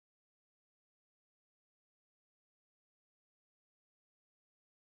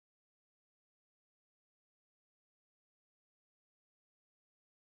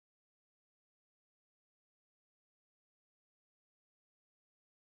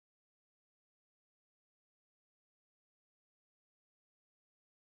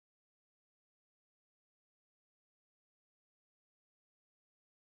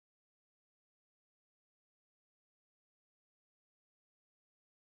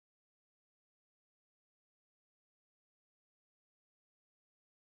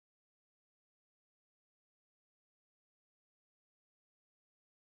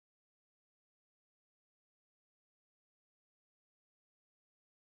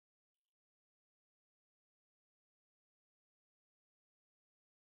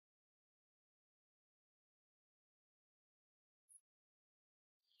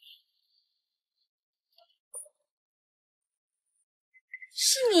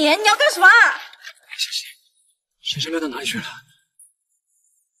是你，你要干什么？小溪，珊珊溜到哪里去了？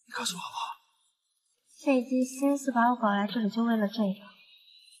你告诉我好不好S.H.E心思把我搞来这里就为了这个。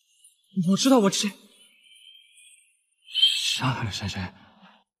我知道我之前伤害了珊珊，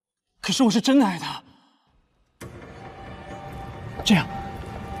可是我是真的爱她。这样，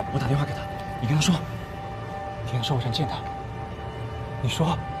我打电话给她，你跟她说，我想见她。你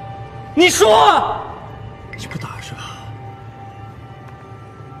说，你不打是吧？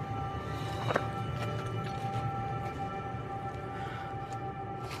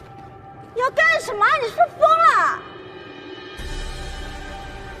你要干什么？你是不是疯了？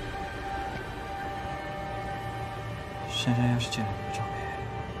珊珊要是见了你的照片，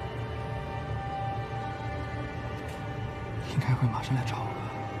应该会马上来找我吧？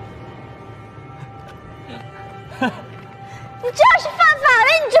你这样是犯法的，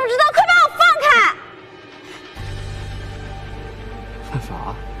你知不知道？快把我放开！犯法？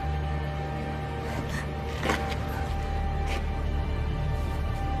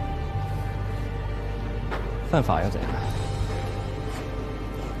犯法又怎样？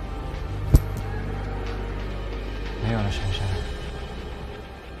没有了珊珊，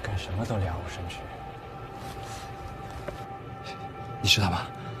干什么都了无生趣。你知道吗？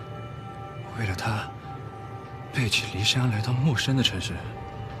为了她，背井离乡来到陌生的城市。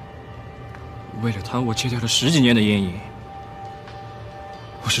为了她，我戒掉了10几年的烟瘾。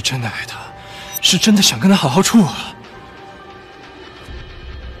我是真的爱她，是真的想跟她好好处啊。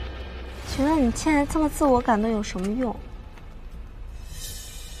觉得你现在这么自我感动有什么用？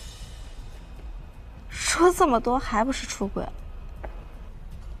说这么多还不是出轨？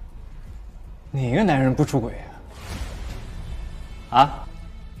哪个男人不出轨啊？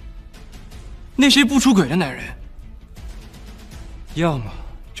那些不出轨的男人，要么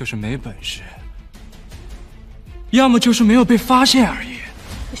就是没本事，要么就是没有被发现而已。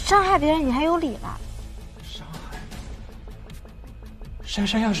你伤害别人，你还有理了？伤害？珊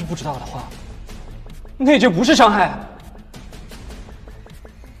珊要是不知道的话，那就不是伤害。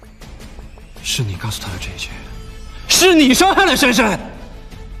是你告诉她的这一切，是你伤害了珊珊。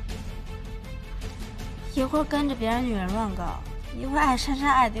一会儿跟着别人女人乱搞，一会儿爱珊珊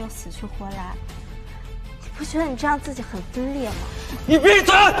爱的又死去活来，你不觉得你这样自己很分裂吗？你闭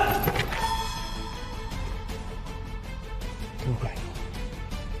嘴！都怪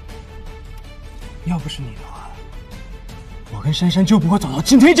你，要不是你的话，我跟珊珊就不会走到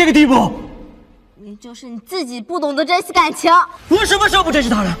今天这个地步。你就是你自己不懂得珍惜感情。我什么时候不珍惜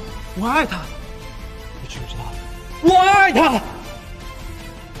她了？我爱她，你知不知道？我爱她，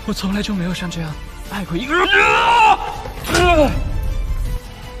我从来就没有像这样爱过一个人。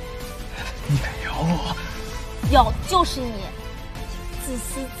你敢咬我？咬的就是你，自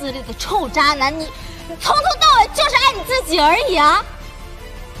私自利的臭渣男！你从头到尾就是爱你自己而已啊！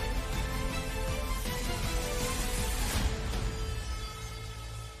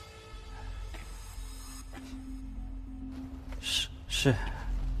是，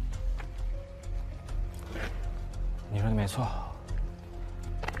你说的没错。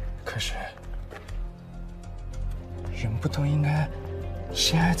可是，人不都应该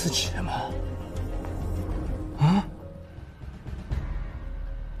先爱自己的吗？啊？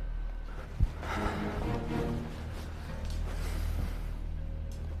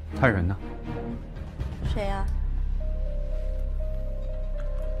他人呢？谁呀？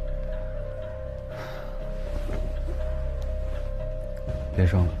别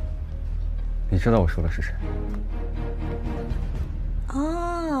说了，你知道我说的是谁？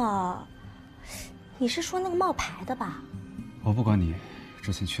哦，你是说那个冒牌的吧？我不管你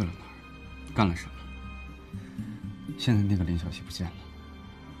之前去了哪儿，干了什么。现在那个林小溪不见了，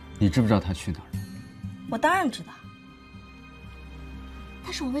你知不知道她去哪儿了？我当然知道，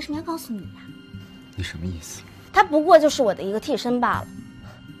但是我为什么要告诉你呀？你什么意思？他不过就是我的一个替身罢了，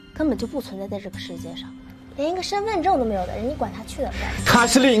根本就不存在在这个世界上，连一个身份证都没有的人，你管他去哪儿干什么？他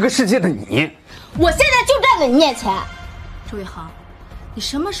是另一个世界的你。我现在就站在你面前，周宇航，你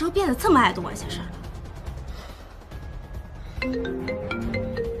什么时候变得这么爱多管闲事了？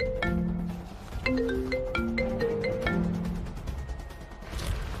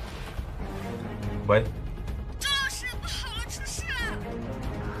喂。